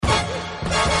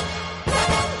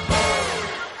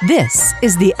This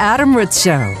is The Adam Ritz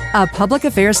Show, a public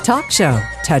affairs talk show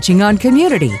touching on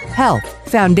community, health,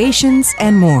 foundations,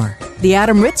 and more. The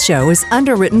Adam Ritz Show is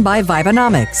underwritten by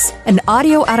Vibenomics, an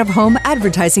audio out-of-home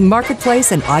advertising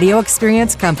marketplace and audio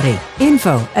experience company.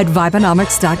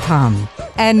 Info@Vibenomics.com.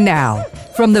 And now,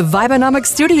 from the Vibenomics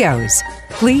studios,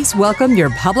 please welcome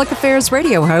your public affairs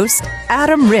radio host,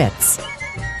 Adam Ritz.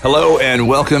 Hello and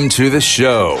welcome to the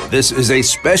show. This is a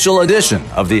special edition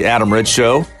of the Adam Ritz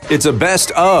Show. It's a best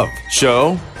of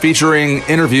show featuring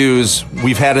interviews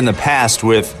we've had in the past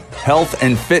with health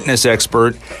and fitness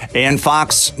expert and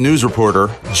Fox News reporter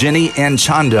Jenny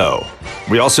Anchondo.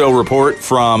 We also report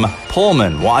from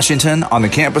Pullman, Washington, on the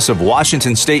campus of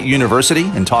Washington State University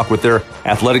and talk with their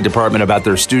athletic department about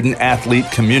their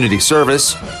student-athlete community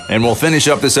service. And we'll finish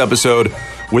up this episode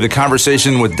with a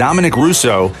conversation with Dominic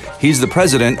Russo. He's the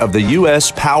president of the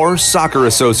U.S. Power Soccer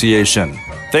Association.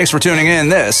 Thanks for tuning in.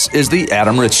 This is the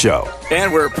Adam Ritz Show.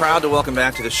 And we're proud to welcome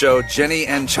back to the show Jenny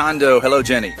Anchondo. Hello,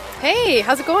 Jenny. Hey,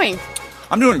 how's it going?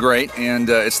 I'm doing great, and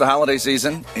it's the holiday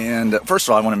season. And first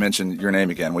of all, I want to mention your name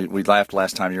again. We laughed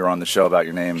last time you were on the show about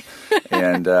your name,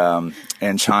 and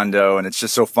Anchondo, and it's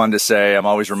just so fun to say. I'm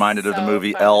always reminded of the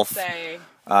movie Elf.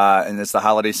 And it's the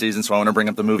holiday season, so I want to bring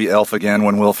up the movie Elf again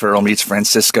when Will Ferrell meets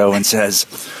Francisco and says,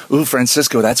 "Ooh,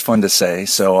 Francisco, that's fun to say."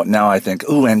 So now I think,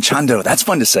 "Ooh, Anchondo, that's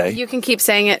fun to say." You can keep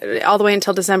saying it all the way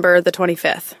until December the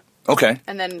 25th. Okay.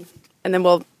 And then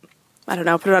we'll, I don't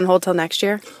know, put it on hold till next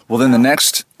year. Well, then the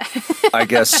next, I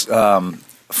guess,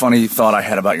 funny thought I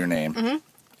had about your name. Mm-hmm.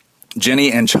 Jenny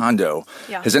Anchondo.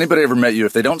 Yeah. Has anybody ever met you?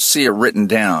 If they don't see it written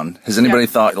down, has anybody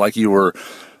thought like you were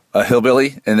a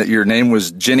hillbilly and that your name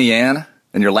was Jenny Ann?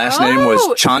 And your last name was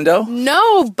Chondo?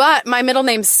 No, but my middle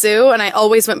name's Sue, and I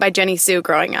always went by Jenny Sue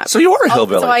growing up. So you are a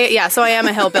hillbilly? So I am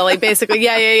a hillbilly, basically.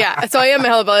 Yeah. So I am a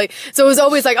hillbilly. So it was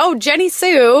always like, oh, Jenny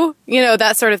Sue,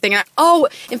 that sort of thing.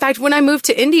 In fact, when I moved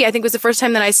to Indy, I think it was the first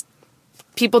time that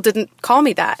people didn't call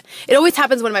me that. It always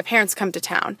happens when my parents come to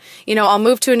town. I'll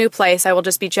move to a new place, I will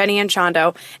just be Jenny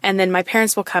Anchondo, and then my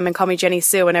parents will come and call me Jenny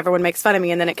Sue, and everyone makes fun of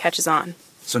me, and then it catches on.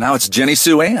 So now it's Jenny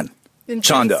Sue Ann.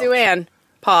 Chondo. Sue Ann.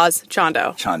 Pause.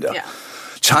 Chondo. Yeah.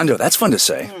 Chondo, that's fun to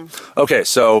say. Okay,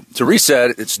 so to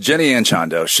reset, it's Jenny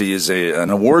Anchondo. She is an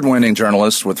award-winning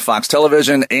journalist with Fox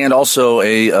Television and also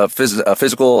a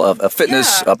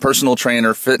fitness, a personal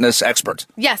trainer, fitness expert.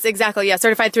 Yes, exactly. Yeah,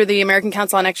 certified through the American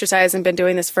Council on Exercise and been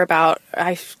doing this for about,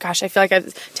 I feel like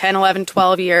I've 10, 11,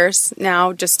 12 years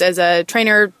now, just as a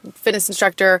trainer, fitness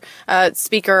instructor,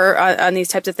 speaker on these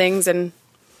types of things, and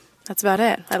that's about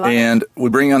it. I love it. And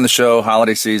we bring you on the show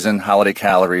holiday season, holiday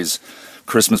calories,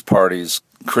 Christmas parties,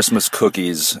 Christmas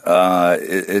cookies.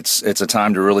 It's a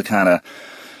time to really kind of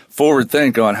forward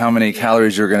think on how many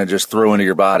calories you're going to just throw into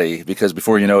your body, because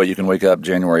before you know it, you can wake up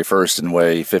January 1st and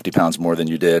weigh 50 pounds more than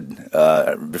you did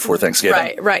before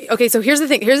Thanksgiving. Right. Okay, so here's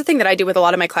the thing that I do with a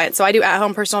lot of my clients. So I do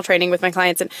at-home personal training with my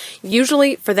clients, and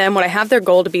usually for them, what I have their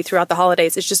goal to be throughout the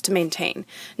holidays is just to maintain.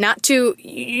 We're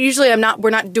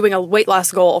not doing a weight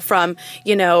loss goal from,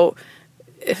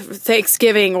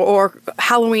 Thanksgiving or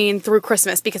Halloween through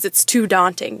Christmas because it's too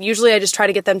daunting. Usually I just try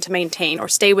to get them to maintain or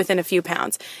stay within a few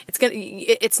pounds.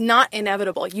 It's not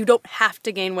inevitable. You don't have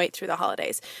to gain weight through the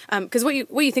holidays. Because what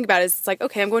you think about is, it's like,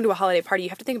 okay, I'm going to a holiday party. You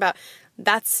have to think about,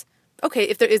 that's okay.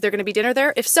 Is there going to be dinner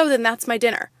there? If so, then that's my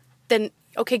dinner. Then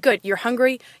okay, good. You're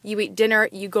hungry. You eat dinner.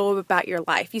 You go about your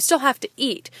life. You still have to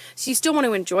eat. So you still want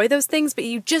to enjoy those things, but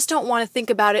you just don't want to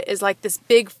think about it as like this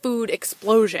big food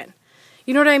explosion.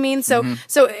 You know what I mean? So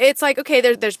it's like, okay,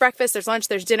 there's breakfast, there's lunch,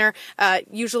 there's dinner,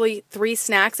 usually 3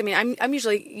 snacks. I mean, I'm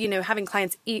usually, having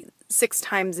clients eat 6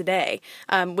 times a day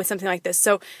with something like this.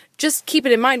 So just keep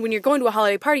it in mind when you're going to a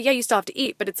holiday party, you still have to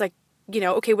eat, but it's like,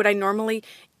 okay, would I normally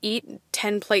eat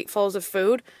 10 platefuls of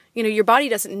food? Your body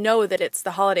doesn't know that it's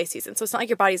the holiday season. So it's not like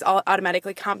your body's all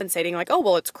automatically compensating like, oh,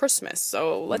 well, it's Christmas,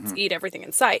 so let's eat everything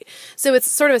in sight. So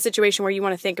it's sort of a situation where you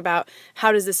want to think about,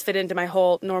 how does this fit into my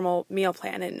whole normal meal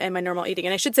plan and my normal eating?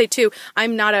 And I should say, too,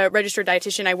 I'm not a registered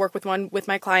dietitian. I work with one with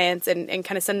my clients and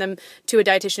kind of send them to a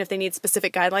dietitian if they need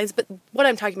specific guidelines. But what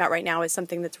I'm talking about right now is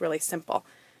something that's really simple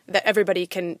that everybody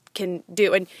can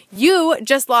do. And you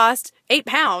just lost 8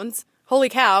 pounds. Holy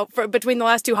cow, between the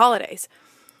last 2 holidays.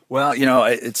 Well,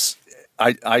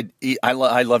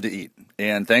 I love to eat,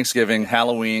 and Thanksgiving,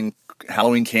 Halloween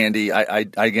candy,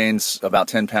 I gained about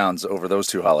 10 pounds over those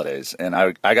 2 holidays, and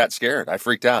I got scared. I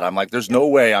freaked out. I'm like, there's no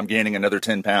way I'm gaining another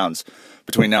 10 pounds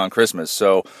between now and Christmas.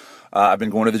 So I've been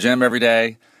going to the gym every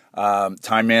day.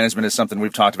 Time management is something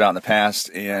we've talked about in the past,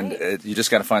 and you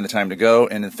just got to find the time to go.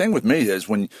 And the thing with me is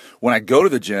when I go to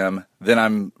the gym, then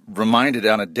I'm reminded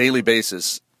on a daily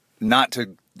basis not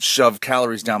to shove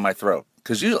calories down my throat.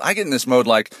 Because I get in this mode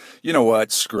like, you know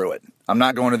what, screw it. I'm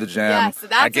not going to the gym. Yes,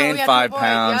 that's I gained 5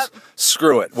 pounds. Yep.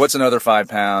 Screw it. What's another 5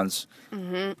 pounds?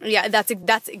 Mm-hmm. Yeah,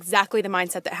 that's exactly the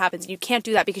mindset that happens. You can't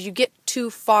do that because you get too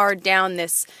far down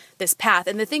this path.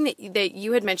 And the thing that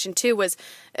you had mentioned too was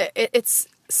it's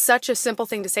such a simple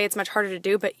thing to say. It's much harder to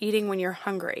do, but eating when you're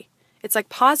hungry. It's like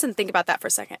pause and think about that for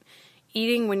a second.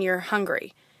 Eating when you're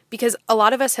hungry. Because a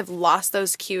lot of us have lost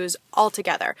those cues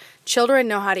altogether. Children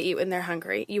know how to eat when they're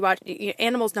hungry.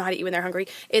 Animals know how to eat when they're hungry.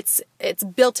 It's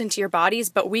built into your bodies,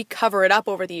 but we cover it up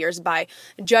over the years by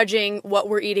judging what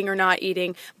we're eating or not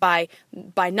eating, by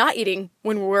not eating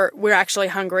when we're actually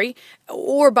hungry,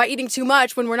 or by eating too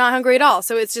much when we're not hungry at all.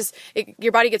 So it's just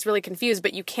your body gets really confused,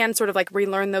 but you can sort of like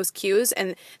relearn those cues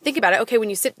and think about it. Okay, when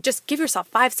you just give yourself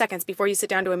 5 seconds before you sit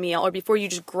down to a meal, or before you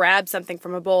just grab something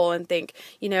from a bowl and think,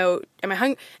 am I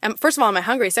hungry? First of all, am I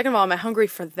hungry? Second of all, am I hungry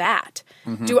for that?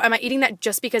 Mm-hmm. Am I eating that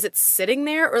just because it's sitting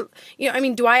there? Or,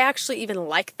 do I actually even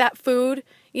like that food?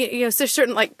 So there's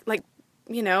certain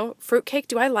fruitcake.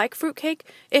 Do I like fruitcake?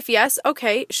 If yes,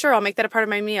 okay, sure, I'll make that a part of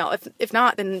my meal. If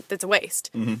not, then it's a waste.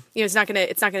 Mm-hmm. It's not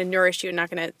gonna nourish you and not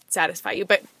gonna satisfy you.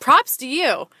 But props to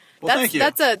you. Well, thank you.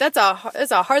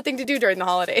 That's a hard thing to do during the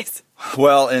holidays.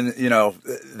 Well, and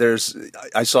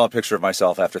I saw a picture of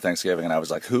myself after Thanksgiving, and I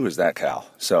was like, "Who is that cow?"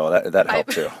 So that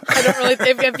helped too. I don't really.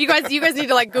 If you guys need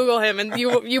to like Google him, and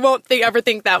you won't ever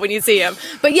think that when you see him.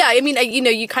 But yeah, I mean,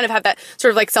 you kind of have that sort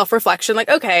of like self-reflection, like,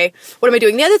 okay, what am I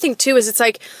doing? The other thing too is it's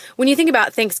like when you think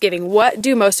about Thanksgiving, what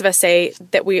do most of us say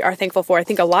that we are thankful for? I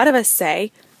think a lot of us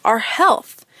say our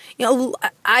health.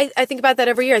 I think about that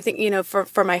every year. I think,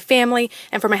 for my family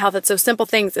and for my health, it's those simple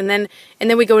things. And then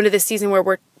we go into this season where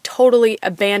we're totally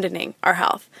abandoning our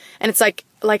health. And it's like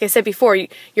I said before,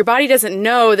 your body doesn't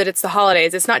know that it's the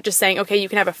holidays. It's not just saying, okay, you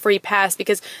can have a free pass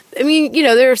because,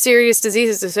 there are serious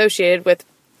diseases associated with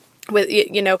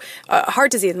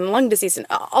heart disease and lung disease and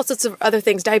all sorts of other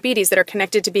things, diabetes, that are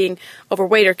connected to being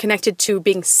overweight or connected to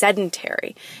being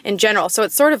sedentary in general. So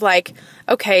it's sort of like,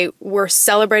 okay, we're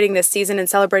celebrating this season and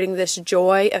celebrating this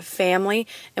joy of family,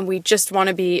 and we just want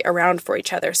to be around for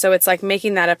each other. So it's like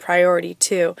making that a priority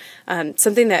too.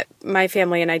 Something that my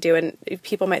family and I do, and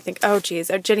people might think, oh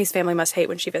geez, Jenny's family must hate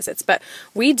when she visits, but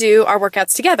we do our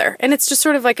workouts together, and it's just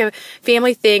sort of like a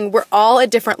family thing. We're all at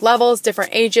different levels,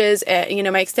 different ages.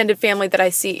 My extended family that I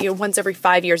see once every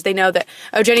 5 years, they know that,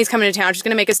 oh, Jenny's coming to town, she's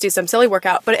going to make us do some silly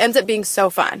workout, but it ends up being so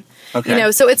fun.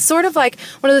 Okay. So it's sort of like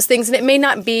one of those things, and it may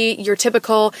not be your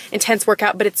typical intense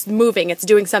workout, but it's moving, it's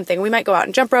doing something. We might go out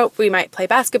and jump rope, we might play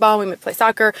basketball, we might play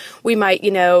soccer, we might,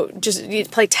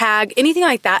 just play tag, anything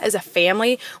like that as a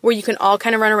family where you can all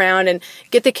kind of run around and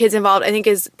get the kids involved, I think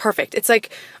is perfect. It's like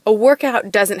a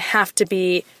workout doesn't have to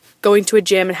be going to a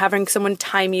gym and having someone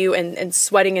time you and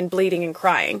sweating and bleeding and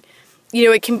crying.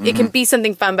 It can be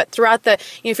something fun, but throughout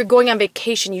if you're going on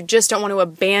vacation, you just don't want to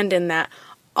abandon that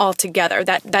altogether,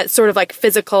 that sort of like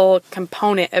physical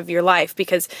component of your life,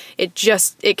 because it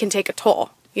can take a toll,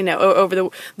 over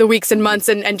the weeks and months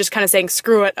and just kind of saying,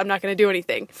 screw it, I'm not going to do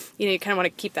anything. You kind of want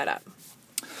to keep that up.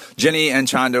 Jenny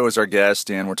Anchondo is our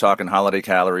guest, and we're talking holiday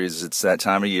calories. It's that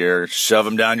time of year. Shove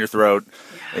them down your throat.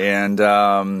 Yeah. And,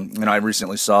 I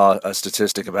recently saw a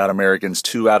statistic about Americans.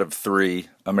 2 out of 3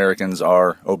 Americans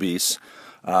are obese.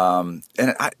 And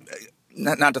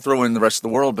not to throw in the rest of the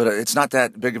world, but it's not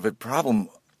that big of a problem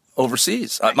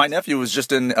overseas. My nephew was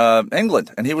just in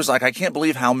England, and he was like, I can't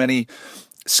believe how many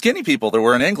skinny people there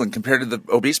were in England compared to the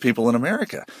obese people in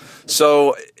America.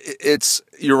 So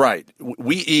you're right.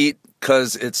 We eat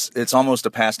because it's almost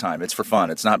a pastime. It's for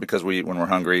fun. It's not because when we're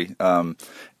hungry.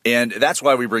 And that's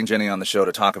why we bring Jenny on the show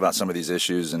to talk about some of these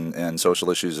issues and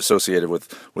social issues associated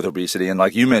with obesity. And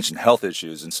like you mentioned, health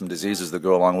issues and some diseases that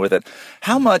go along with it.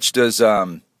 How much does,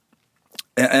 and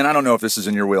I don't know if this is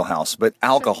in your wheelhouse, but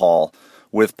alcohol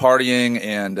with partying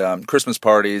and Christmas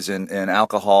parties and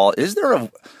alcohol, is there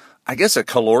a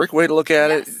caloric way to look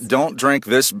at it? Don't drink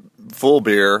this full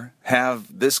beer,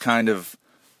 have this kind of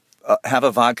have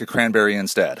a vodka cranberry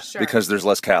instead, because there's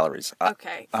less calories.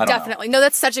 Okay, definitely. No,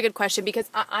 that's such a good question, because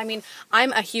I'm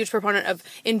a huge proponent of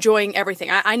enjoying everything.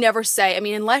 I never say,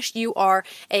 unless you are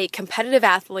a competitive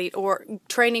athlete or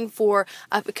training for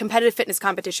a competitive fitness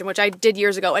competition, which I did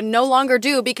years ago and no longer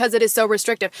do because it is so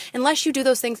restrictive. Unless you do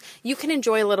those things, you can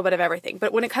enjoy a little bit of everything.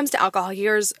 But when it comes to alcohol,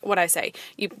 here's what I say.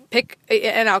 You pick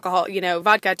an alcohol,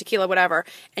 vodka, tequila, whatever,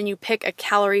 and you pick a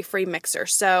calorie-free mixer.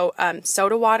 So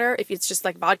soda water, if it's just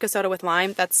like vodka soda with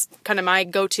lime. That's kind of my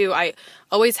go-to. I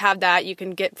always have that. You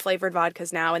can get flavored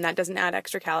vodkas now, and that doesn't add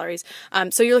extra calories.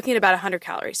 So you're looking at about 100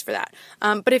 calories for that.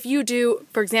 But if you do,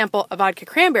 for example, a vodka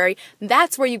cranberry,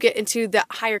 that's where you get into the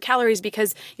higher calories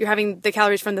because you're having the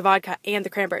calories from the vodka and the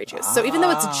cranberry juice. So even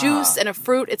though it's juice and a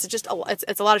fruit, it's just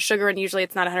it's a lot of sugar, and usually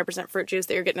it's not 100% fruit juice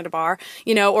that you're getting at a bar,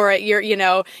 or at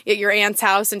your aunt's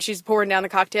house, and she's pouring down the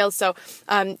cocktails. So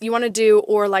you want to do,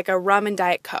 or like a rum and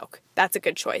Diet Coke. That's a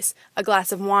good choice. A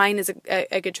glass of wine is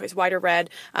a good choice, white or red.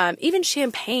 Even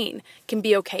champagne can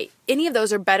be okay. Any of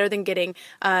those are better than getting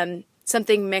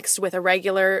something mixed with a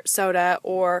regular soda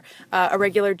or a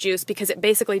regular juice, because it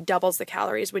basically doubles the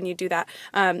calories when you do that.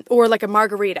 Or like a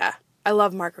margarita. I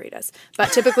love margaritas,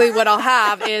 but typically what I'll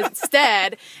have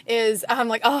instead is, I'm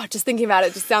like, oh, just thinking about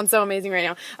it just sounds so amazing right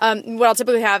now. What I'll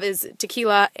typically have is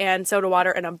tequila and soda water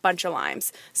and a bunch of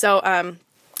limes. So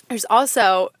there's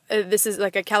also, this is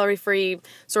like a calorie-free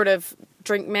sort of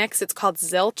drink mix. It's called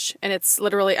Zilch, and it's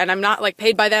literally, and I'm not like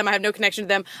paid by them. I have no connection to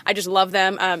them. I just love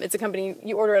them. It's a company,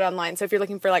 you order it online. So if you're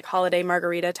looking for like holiday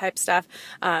margarita type stuff,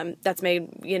 that's made,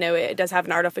 it does have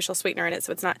an artificial sweetener in it.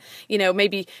 So it's not,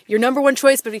 maybe your number one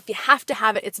choice, but if you have to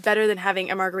have it, it's better than having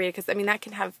a margarita, because that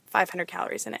can have 500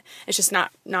 calories in it. It's just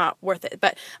not worth it.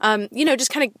 But,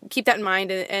 just kind of keep that in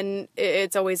mind. And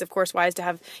it's always, of course, wise to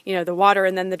have, the water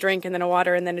and then the drink and then a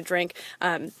water and then a drink.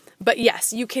 But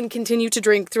yes, you can continue to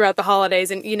drink throughout the holidays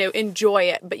and, enjoy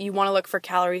it. But you want to look for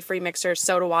calorie-free mixers,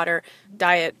 soda water,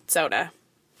 diet soda,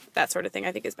 that sort of thing,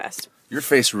 I think is best. Your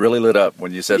face really lit up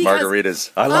when you said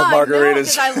margaritas. I love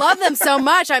margaritas. Because I love them so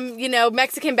much. I'm,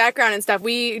 Mexican background and stuff.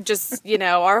 We just,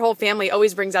 our whole family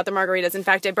always brings out the margaritas. In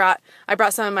fact, I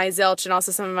brought some of my Zilch and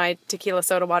also some of my tequila,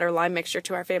 soda water, lime mixture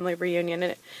to our family reunion.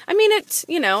 And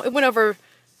it went over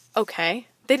okay.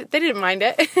 They didn't mind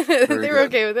it. They were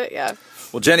okay with it, yeah.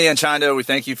 Well, Jenny Anchondo, we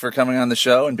thank you for coming on the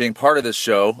show and being part of this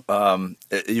show.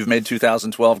 You've made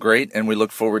 2012 great, and we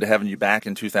look forward to having you back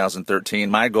in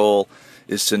 2013. My goal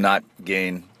is to not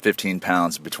gain 15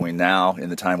 pounds between now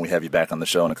and the time we have you back on the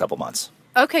show in a couple months.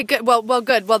 Okay, good. Well,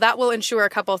 good. Well, that will ensure a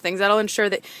couple of things. That'll ensure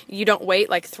that you don't wait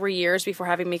like 3 years before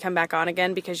having me come back on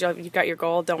again, because you've got your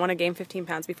goal. Don't want to gain 15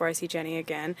 pounds before I see Jenny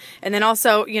again. And then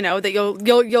also, that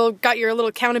you'll got your little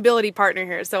accountability partner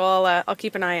here. So I'll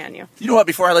keep an eye on you. You know what?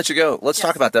 Before I let you go, let's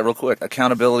talk about that real quick.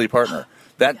 Accountability partner.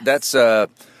 That's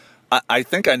I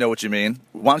think I know what you mean.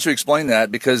 Why don't you explain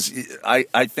that? Because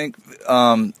I think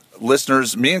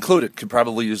listeners, me included, could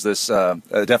probably use this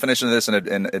definition of this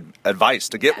and advice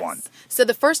to get one. So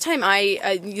the first time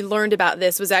I learned about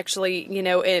this was actually,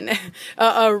 in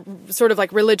a sort of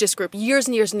like religious group years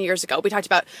and years and years ago. We talked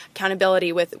about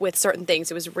accountability with certain things.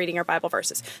 It was reading our Bible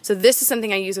verses. So this is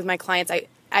something I use with my clients.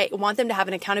 I want them to have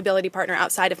an accountability partner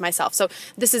outside of myself. So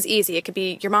this is easy. It could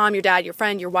be your mom, your dad, your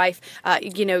friend, your wife,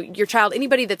 your child,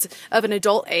 anybody that's of an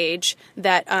adult age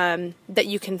that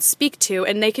you can speak to,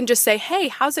 and they can just say, hey,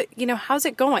 how's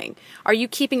it going? Are you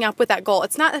keeping up with that goal?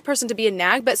 It's not a person to be a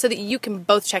nag, but so that you can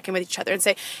both check in with each other and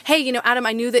say, hey, Adam,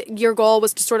 I knew that your goal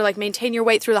was to sort of like maintain your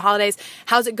weight through the holidays.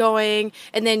 How's it going?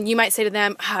 And then you might say to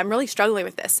them, I'm really struggling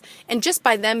with this. And just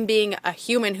by them being a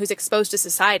human who's exposed to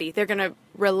society, they're going to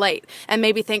relate and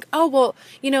maybe think, oh, well,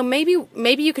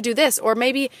 maybe you could do this, or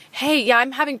maybe, hey, yeah,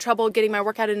 I'm having trouble getting my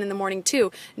workout in the morning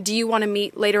too. Do you want to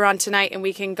meet later on tonight and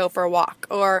we can go for a walk,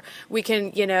 or we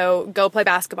can, go play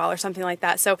basketball or something like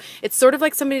that. So it's sort of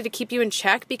like somebody to keep you in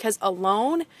check, because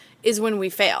alone is when we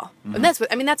fail. Mm-hmm.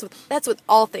 And that's with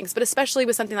all things, but especially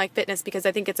with something like fitness, because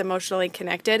I think it's emotionally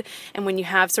connected. And when you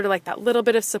have sort of like that little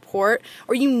bit of support,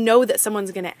 or that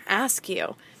someone's going to ask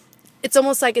you, it's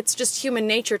almost like it's just human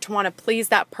nature to want to please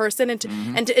that person and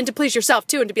to please yourself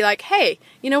too, and to be like, hey,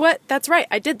 you know what? That's right.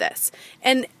 I did this.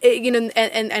 And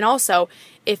and also,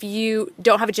 if you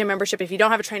don't have a gym membership, if you don't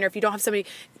have a trainer, if you don't have somebody,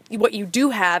 what you do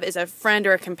have is a friend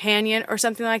or a companion or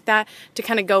something like that to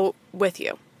kind of go with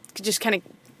you, to just kind of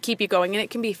keep you going. And it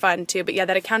can be fun too. But yeah,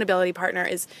 that accountability partner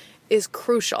is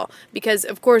crucial, because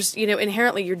of course,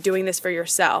 inherently you're doing this for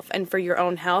yourself and for your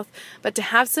own health, but to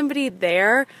have somebody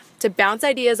there to bounce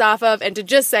ideas off of and to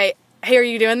just say, hey, are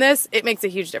you doing this? It makes a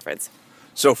huge difference.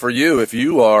 So for you, if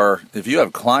you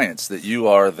have clients that you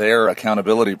are their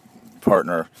accountability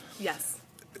partner, yes,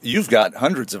 you've got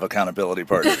hundreds of accountability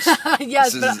partners.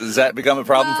 Yes. Does that become a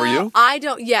problem for you? I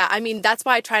don't. Yeah. I mean, that's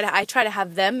why I try to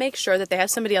have them make sure that they have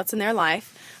somebody else in their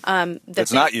life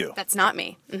That's not you. That's not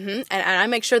me. And I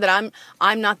make sure that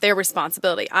I'm not their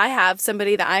responsibility. I have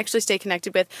somebody that I actually stay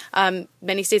connected with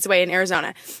many states away in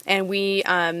Arizona,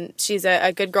 and she's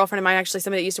a good girlfriend of mine, actually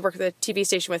somebody that used to work at the TV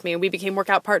station with me, and we became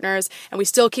workout partners, and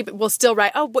we'll still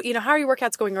write, oh, but how are your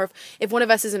workouts going? Or if one of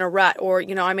us is in a rut, or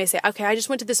I may say, okay, I just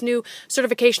went to this new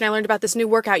certification, I learned about this new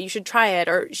workout, you should try it.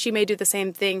 Or she may do the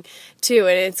same thing too,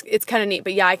 and it's kind of neat.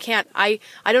 But yeah, I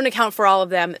don't account for all of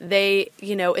them. They,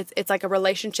 it's like a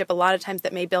relationship a lot of times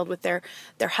that may build with their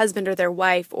husband or their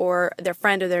wife or their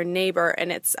friend or their neighbor,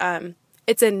 and it's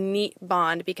a neat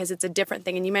bond because it's a different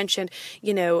thing. And you mentioned,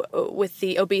 with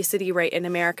the obesity rate in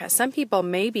America, some people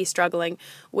may be struggling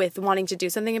with wanting to do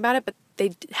something about it, but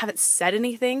they haven't said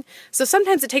anything. So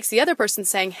sometimes it takes the other person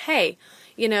saying, hey,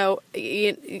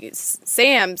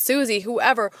 Sam, Susie,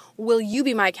 whoever, will you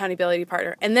be my accountability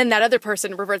partner? And then that other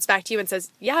person reverts back to you and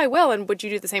says, yeah, I will. And would you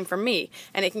do the same for me?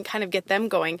 And it can kind of get them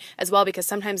going as well, because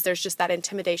sometimes there's just that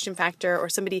intimidation factor, or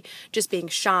somebody just being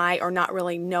shy or not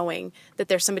really knowing that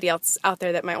there's somebody else out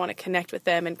there that might want to connect with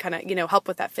them and kind of, help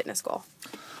with that fitness goal.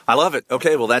 I love it.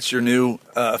 Okay, well, that's your new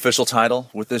official title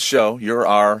with this show. You're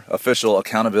our official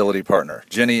accountability partner.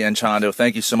 Jenny Anchondo,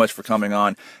 thank you so much for coming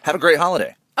on. Have a great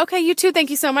holiday. Okay, you too. Thank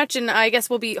you so much. And I guess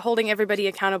we'll be holding everybody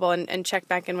accountable and check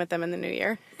back in with them in the new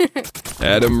year.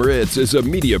 Adam Ritz is a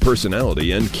media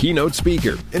personality and keynote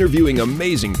speaker, interviewing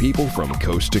amazing people from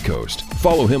coast to coast.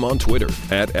 Follow him on Twitter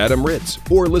 @Adam Ritz,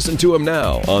 or listen to him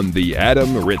now on The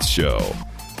Adam Ritz Show.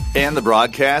 And the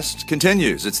broadcast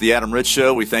continues. It's The Adam Ritz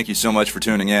Show. We thank you so much for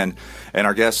tuning in. And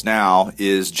our guest now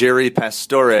is Jerry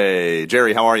Pastore.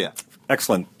 Jerry, how are you?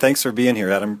 Excellent. Thanks for being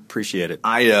here, Adam. Appreciate it.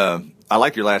 I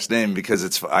like your last name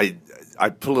because I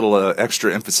put a little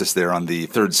extra emphasis there on the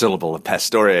third syllable of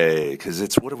Pastore, because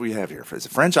what do we have here? Is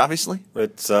it French, obviously?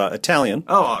 It's Italian.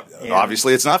 Oh,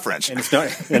 obviously it's not French. And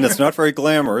it's not very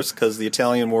glamorous, because the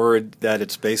Italian word that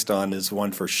it's based on is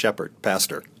one for shepherd,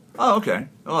 pastor. Oh, okay.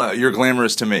 Well, you're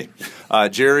glamorous to me.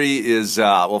 Jerry is,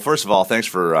 first of all, thanks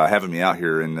for having me out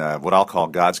here in what I'll call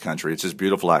God's country. It's just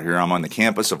beautiful out here. I'm on the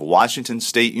campus of Washington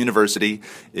State University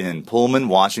in Pullman,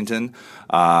 Washington.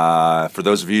 For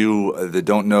those of you that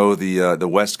don't know the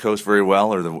West Coast very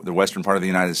well, or the western part of the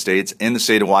United States, in the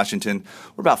state of Washington,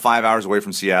 we're about 5 hours away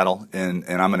from Seattle, and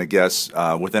I'm going to guess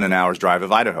within an hour's drive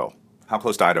of Idaho. How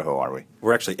close to Idaho are we?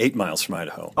 We're actually 8 miles from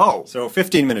Idaho. Oh. So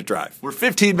 15-minute drive. We're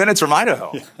 15 minutes from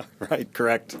Idaho. Yeah, right,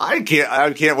 correct. I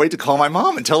can't wait to call my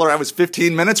mom and tell her I was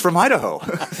 15 minutes from Idaho.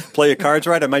 Play your cards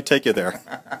right, I might take you there.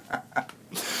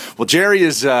 Well, Jerry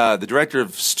is the director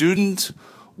of student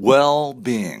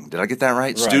well-being. Did I get that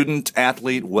right? Student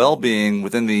athlete well-being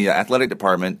within the athletic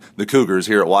department, the Cougars,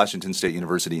 here at Washington State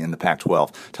University in the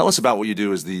Pac-12. Tell us about what you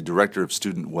do as the director of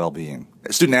student well-being,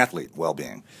 student athlete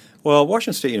well-being. Well,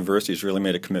 Washington State University has really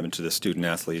made a commitment to the student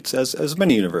athletes, as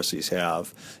many universities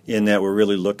have, in that we're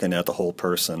really looking at the whole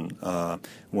person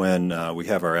when we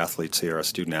have our athletes here, our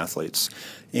student athletes.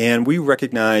 And we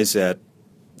recognize that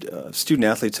student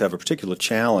athletes have a particular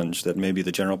challenge that maybe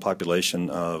the general population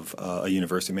of a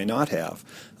university may not have,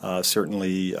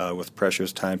 certainly with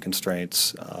pressures, time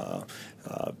constraints,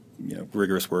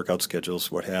 rigorous workout schedules,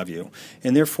 what have you.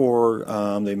 And therefore,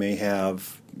 they may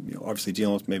have, obviously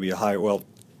dealing with maybe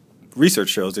research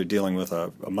shows they're dealing with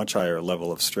a much higher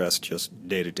level of stress just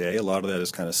day to day. A lot of that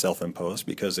is kind of self-imposed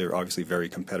because they're obviously very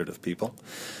competitive people.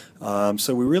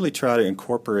 So we really try to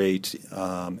incorporate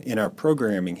in our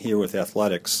programming here with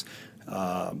athletics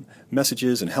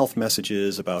messages and health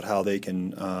messages about how they can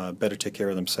better take care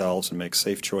of themselves and make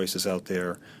safe choices out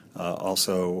there,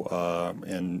 also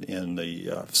in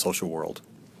the social world.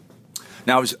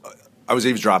 Now, I was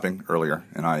eavesdropping earlier,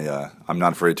 and I'm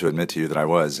not afraid to admit to you that I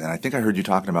was. And I think I heard you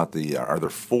talking about are there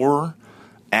 4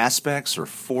 aspects or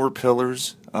 4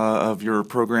 pillars of your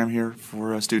program here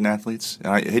for student athletes? And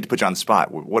I hate to put you on the spot.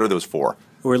 What are those 4?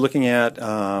 We're looking at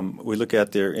we look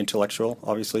at their intellectual,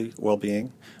 obviously,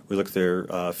 well-being. We look at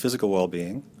their physical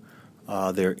well-being,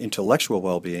 their intellectual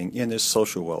well-being, and their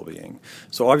social well-being.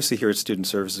 So obviously here at Student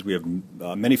Services we have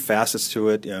many facets to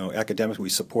it. Academic, we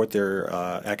support their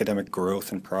academic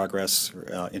growth and progress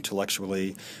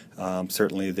intellectually.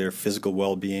 Certainly their physical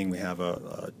well-being. We have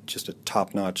just a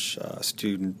top-notch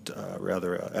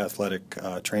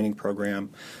athletic training program.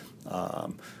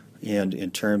 And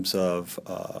in terms of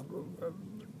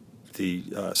the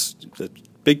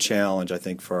big challenge, I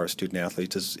think, for our student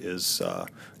athletes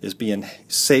is being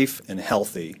safe and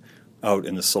healthy out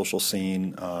in the social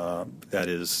scene. That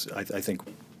is, I think,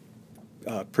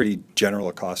 pretty general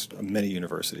across many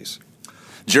universities.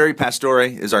 Jerry Pastore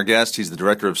is our guest. He's the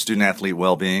Director of Student-Athlete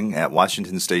Wellbeing at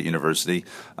Washington State University,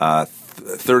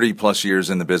 30-plus years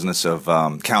in the business of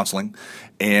counseling.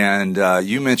 And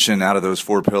you mentioned out of those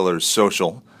 4 pillars,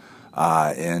 social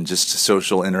and just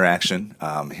social interaction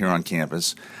here on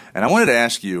campus. And I wanted to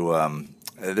ask you,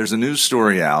 there's a news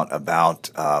story out about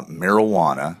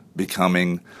marijuana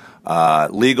becoming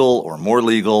legal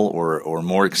or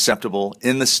more acceptable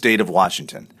in the state of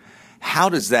Washington. How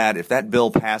does that, if that bill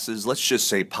passes, let's just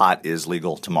say pot is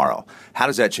legal tomorrow, how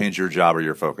does that change your job or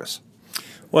your focus?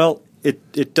 Well,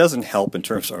 it doesn't help in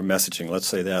terms of our messaging. Let's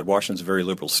say that. Washington's a very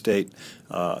liberal state,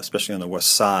 especially on the west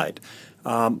side.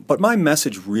 But my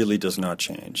message really does not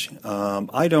change.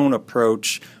 I don't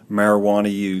approach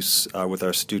marijuana use with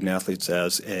our student-athletes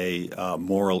as a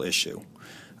moral issue.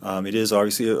 It is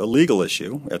obviously a legal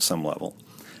issue at some level.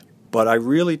 But I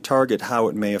really target how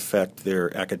it may affect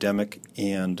their academic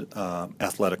and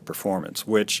athletic performance,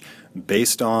 which,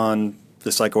 based on the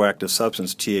psychoactive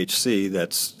substance THC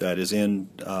that is in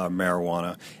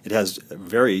marijuana, it has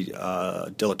very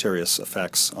deleterious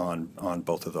effects on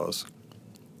both of those.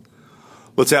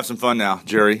 Let's have some fun now.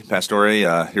 Jerry Pastore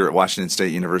here at Washington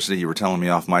State University. You were telling me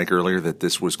off mic earlier that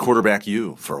this was quarterback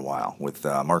U for a while with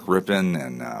Mark Rippon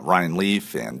and Ryan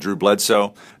Leaf and Drew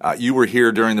Bledsoe. You were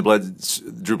here during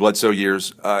the Drew Bledsoe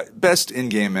years. Best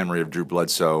in-game memory of Drew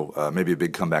Bledsoe, maybe a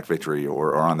big comeback victory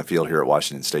or on the field here at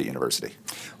Washington State University?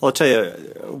 Well, I'll tell you,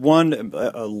 one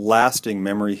lasting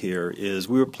memory here is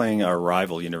we were playing our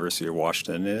rival, University of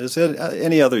Washington. As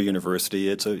any other university,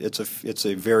 it's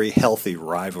a very healthy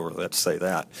rivalry, let's say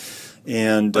that.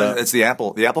 And it's the Apple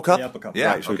Cup? The Apple Cup,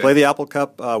 yeah, right. So we play the Apple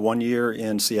Cup 1 year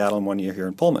in Seattle and 1 year here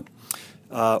in Pullman.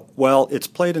 Well, it's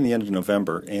played in the end of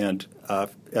November, and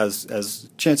as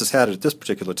chances had it at this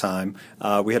particular time,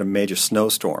 we had a major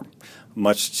snowstorm,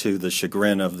 much to the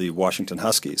chagrin of the Washington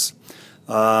Huskies.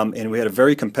 And we had a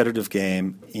very competitive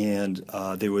game, and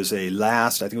there was I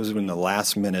think it was in the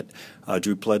last minute,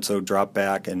 Drew Bledsoe dropped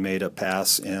back and made a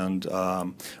pass, and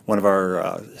one of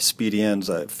our speedy ends,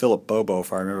 Philip Bobo,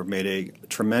 if I remember, made a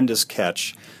tremendous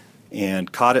catch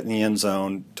and caught it in the end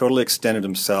zone, totally extended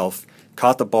himself,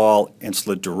 caught the ball, and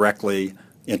slid directly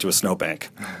into a snowbank.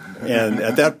 And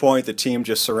at that point, the team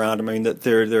just surrounded him. I mean,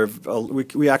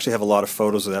 we actually have a lot of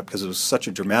photos of that because it was such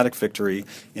a dramatic victory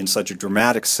in such a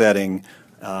dramatic setting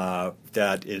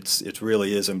that it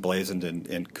really is emblazoned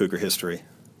in Cougar history.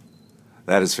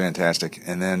 That is fantastic.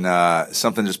 And then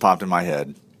something just popped in my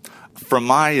head. From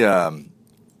my,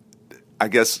 I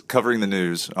guess, covering the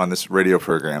news on this radio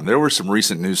program, there were some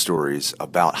recent news stories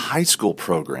about high school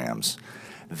programs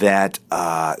that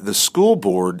the school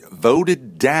board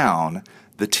voted down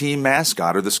the team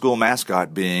mascot or the school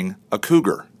mascot being a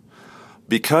cougar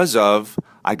because of,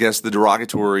 I guess, the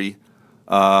derogatory,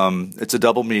 it's a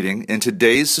double meaning. In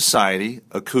today's society,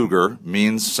 a cougar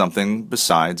means something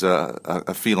besides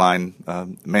a feline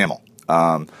mammal.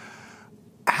 To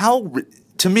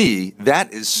me,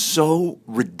 that is so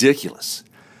ridiculous.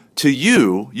 To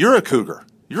you, you're a cougar.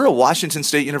 You're a Washington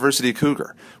State University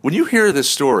Cougar. When you hear this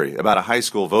story about a high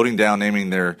school voting down naming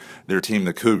their team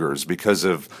the Cougars because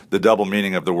of the double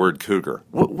meaning of the word cougar,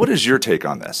 what is your take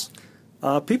on this?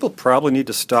 People probably need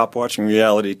to stop watching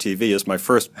reality TV is my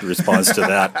first response to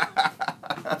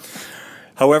that.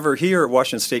 However, here at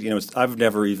Washington State,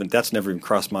 that's never even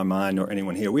crossed my mind or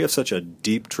anyone here. We have such a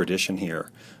deep tradition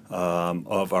here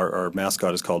of our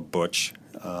mascot is called Butch.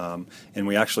 And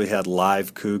we actually had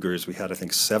live cougars. We had, I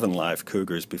think, 7 live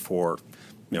cougars before,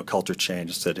 culture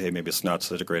changed and said, hey, maybe it's not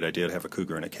such a great idea to have a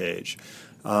cougar in a cage.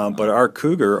 But our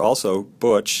cougar, also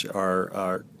Butch,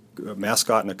 our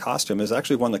mascot in a costume, is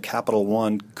actually won the Capital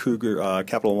One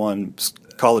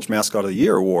College Mascot of the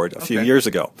Year award a few years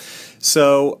ago.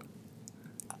 So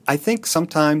I think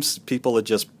sometimes people are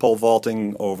just pole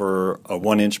vaulting over a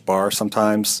 1-inch bar.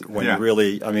 Sometimes when you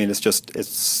really,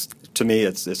 to me,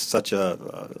 it's such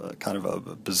a kind of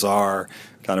a bizarre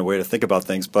kind of way to think about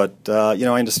things. But, I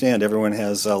understand everyone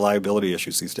has liability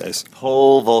issues these days.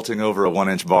 Pole vaulting over a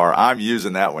 1-inch bar. I'm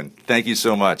using that one. Thank you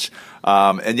so much.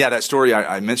 That story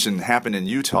I mentioned happened in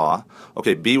Utah.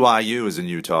 Okay, BYU is in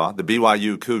Utah. The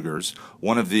BYU Cougars,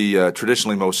 one of the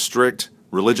traditionally most strict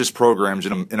religious programs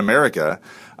in America,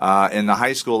 and the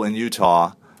high school in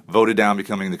Utah voted down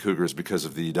becoming the Cougars because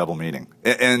of the double meaning.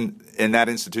 And that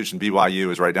institution, BYU,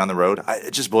 is right down the road.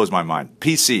 It just blows my mind.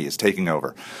 PC is taking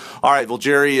over. All right, well,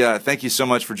 Jerry, thank you so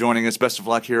much for joining us. Best of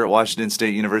luck here at Washington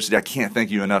State University. I can't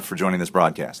thank you enough for joining this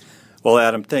broadcast. Well,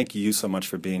 Adam, thank you so much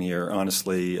for being here.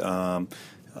 Honestly, a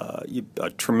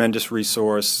tremendous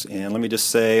resource. And let me just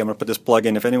say, I'm going to put this plug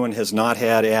in. If anyone has not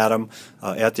had Adam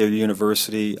at their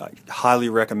university, I highly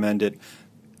recommend it.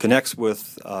 connects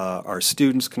with our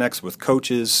students, connects with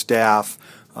coaches, staff,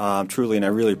 truly, and I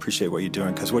really appreciate what you're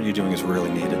doing, because what you're doing is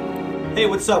really needed. Hey,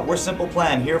 what's up? We're Simple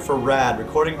Plan, here for RAD,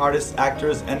 recording artists,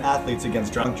 actors, and athletes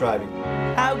against drunk driving.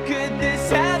 How could this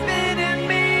happen to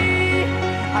me?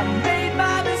 I made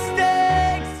my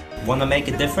mistakes. Want to make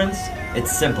a difference?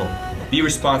 It's simple. Be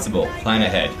responsible. Plan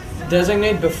ahead.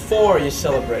 Designate before you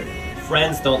celebrate.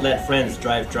 Friends don't let friends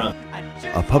drive drunk.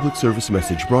 A public service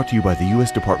message brought to you by the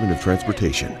U.S. Department of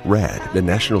Transportation, RAD, the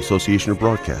National Association of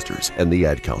Broadcasters, and the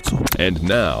Ad Council. And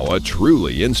now, a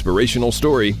truly inspirational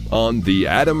story on The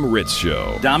Adam Ritz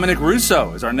Show. Dominic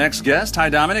Russo is our next guest. Hi,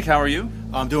 Dominic. How are you?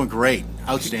 I'm doing great.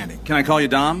 Outstanding. Can I call you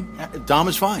Dom? Dom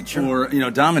is fine, sure.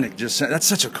 Or, Dominic, that's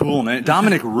such a cool name.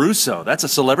 Dominic Russo. That's a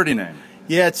celebrity name.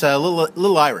 Yeah, it's a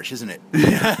little Irish, isn't it?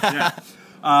 Yeah.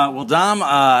 Well, Dom,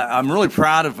 I'm really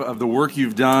proud of the work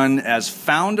you've done as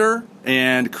founder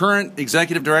and current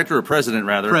executive director, or president,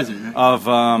 rather. President. Of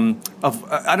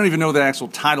I don't even know the actual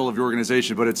title of your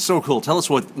organization, but it's so cool. Tell us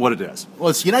what it is. Well,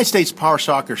 it's the United States Power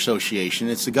Soccer Association.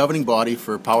 It's the governing body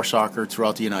for power soccer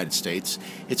throughout the United States.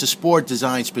 It's a sport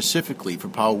designed specifically for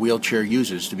power wheelchair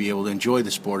users to be able to enjoy the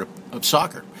sport of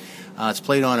soccer. It's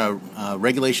played on a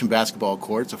regulation basketball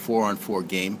court. It's a 4-on-4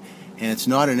 game. And it's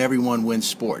not an everyone wins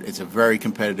sport. It's a very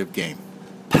competitive game.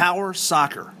 Power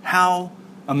soccer. How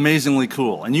amazingly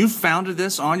cool. And you founded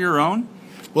this on your own?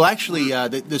 Well, actually,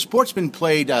 the sport's been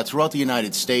played throughout the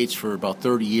United States for about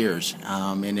 30 years.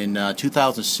 And in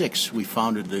 2006, we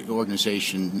founded the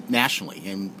organization nationally.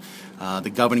 And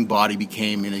the governing body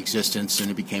became in existence,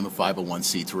 and it became a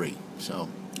 501c3. So.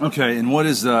 Okay, and what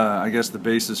is, I guess, the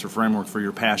basis or framework for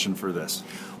your passion for this?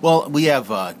 Well, we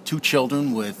have 2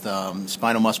 children with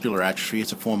spinal muscular atrophy.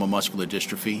 It's a form of muscular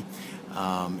dystrophy.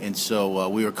 And so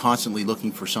we are constantly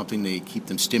looking for something to keep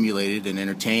them stimulated and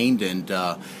entertained, and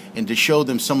to show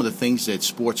them some of the things that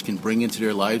sports can bring into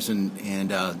their lives,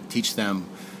 and teach them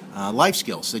life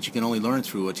skills that you can only learn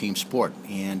through a team sport.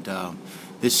 And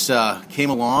this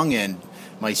came along, and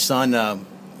my son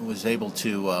was able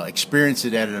to experience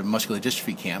it at a muscular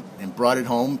dystrophy camp, and brought it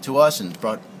home to us, and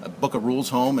brought a book of rules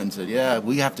home, and said, yeah,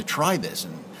 we have to try this.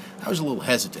 And I was a little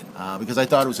hesitant because I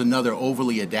thought it was another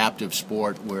overly adaptive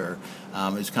sport where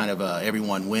it's kind of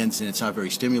everyone wins, and it's not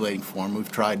very stimulating for them.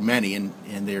 We've tried many, and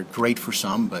they're great for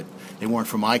some, but they weren't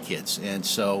for my kids. And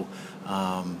so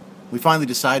we finally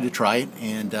decided to try it,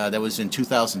 and that was in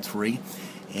 2003,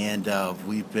 and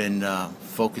we've been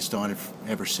focused on it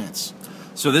ever since.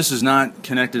 So this is not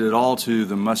connected at all to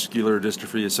the Muscular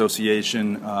Dystrophy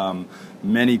Association.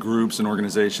 Many groups and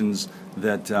organizations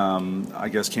that I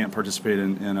guess can't participate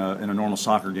in a normal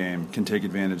soccer game can take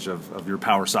advantage of your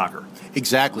power soccer.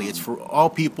 Exactly. It's for all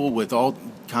people with all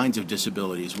kinds of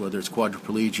disabilities, whether it's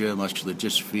quadriplegia, muscular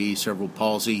dystrophy, cerebral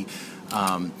palsy,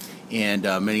 and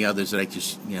many others that I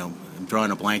just, I'm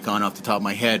drawing a blank on off the top of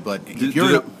my head. But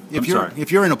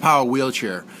if you're in a power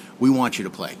wheelchair, we want you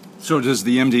to play. So does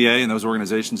the MDA and those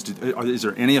organizations, is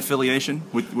there any affiliation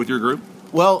with your group?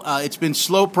 Well, it's been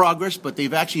slow progress, but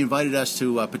they've actually invited us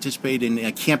to participate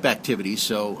in camp activities.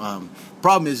 So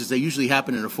problem is they usually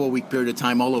happen in a 4-week period of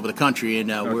time all over the country, and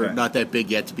we're not that big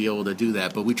yet to be able to do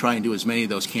that. But we try and do as many of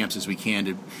those camps as we can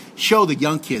to show the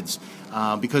young kids,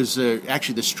 because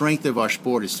actually the strength of our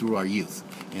sport is through our youth.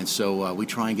 And so we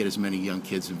try and get as many young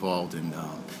kids involved, and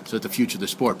so that the future of the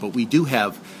sport. But we do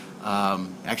have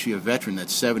actually a veteran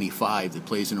that's 75 that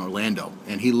plays in Orlando,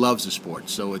 and he loves the sport.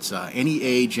 So it's any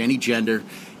age, any gender,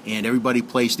 and everybody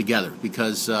plays together,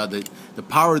 because the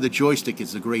power of the joystick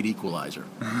is the great equalizer.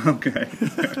 Okay.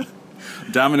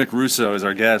 Dominic Russo is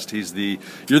our guest.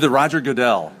 You're the Roger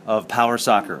Goodell of power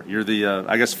soccer. You're the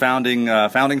I guess founding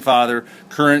father,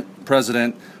 current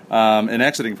president, and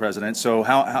exiting president. So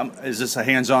how is this a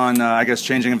hands-on, I guess,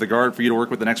 changing of the guard for you to work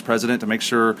with the next president to make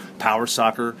sure power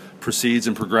soccer proceeds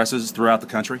and progresses throughout the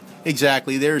country?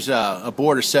 Exactly. There's a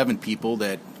board of 7 people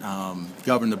that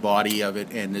govern the body of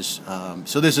it, and there's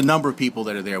a number of people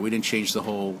that are there. We didn't change the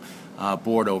whole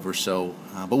board over, so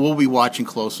but we'll be watching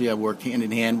closely. I work hand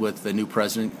in hand with the new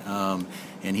president,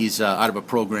 and he's out of a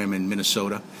program in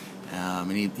Minnesota,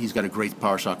 and he's got a great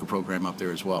power soccer program up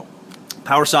there as well.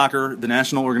 Power Soccer, the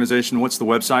national organization, what's the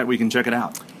website we can check it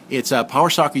out? It's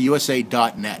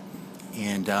powersoccerusa.net.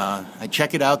 And I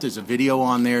check it out. There's a video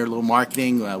on there, a little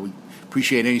marketing. We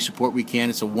appreciate any support we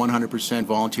can. It's a 100%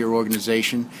 volunteer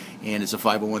organization, and it's a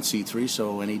 501c3,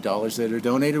 so any dollars that are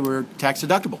donated were tax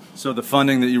deductible. So the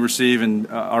funding that you receive, and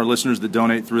our listeners that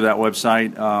donate through that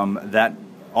website,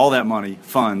 all that money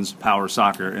funds Power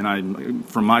Soccer. And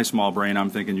from my small brain, I'm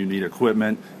thinking you need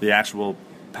equipment, the actual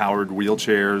powered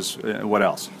wheelchairs. What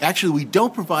else? Actually, we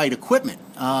don't provide equipment.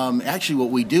 Actually, what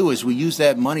we do is we use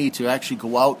that money to actually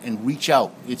go out and reach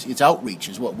out. It's outreach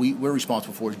is what we're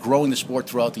responsible for, is growing the sport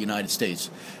throughout the United States.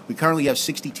 We currently have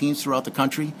 60 teams throughout the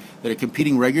country that are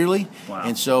competing regularly. Wow.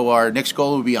 And so our next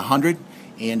goal would be 100.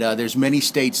 And there's many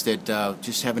states that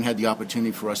just haven't had the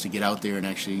opportunity for us to get out there and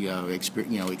actually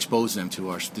expose them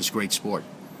to this great sport.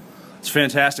 It's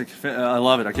fantastic. I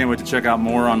love it. I can't wait to check out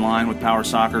more online with Power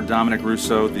Soccer. Dominic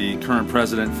Russo, the current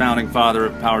president, founding father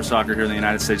of Power Soccer here in the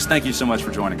United States. Thank you so much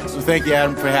for joining us. So thank you,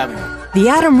 Adam, for having me. The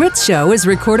Adam Ritz Show is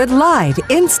recorded live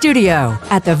in studio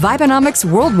at the Vibenomics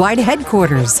Worldwide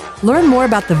Headquarters. Learn more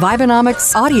about the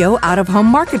Vibenomics Audio Out-of-Home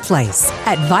Marketplace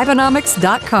at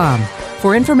Vibenomics.com.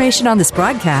 For information on this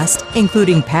broadcast,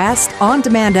 including past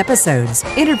on-demand episodes,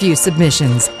 interview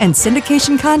submissions, and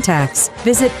syndication contacts,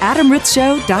 visit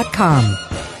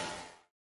AdamRitzShow.com.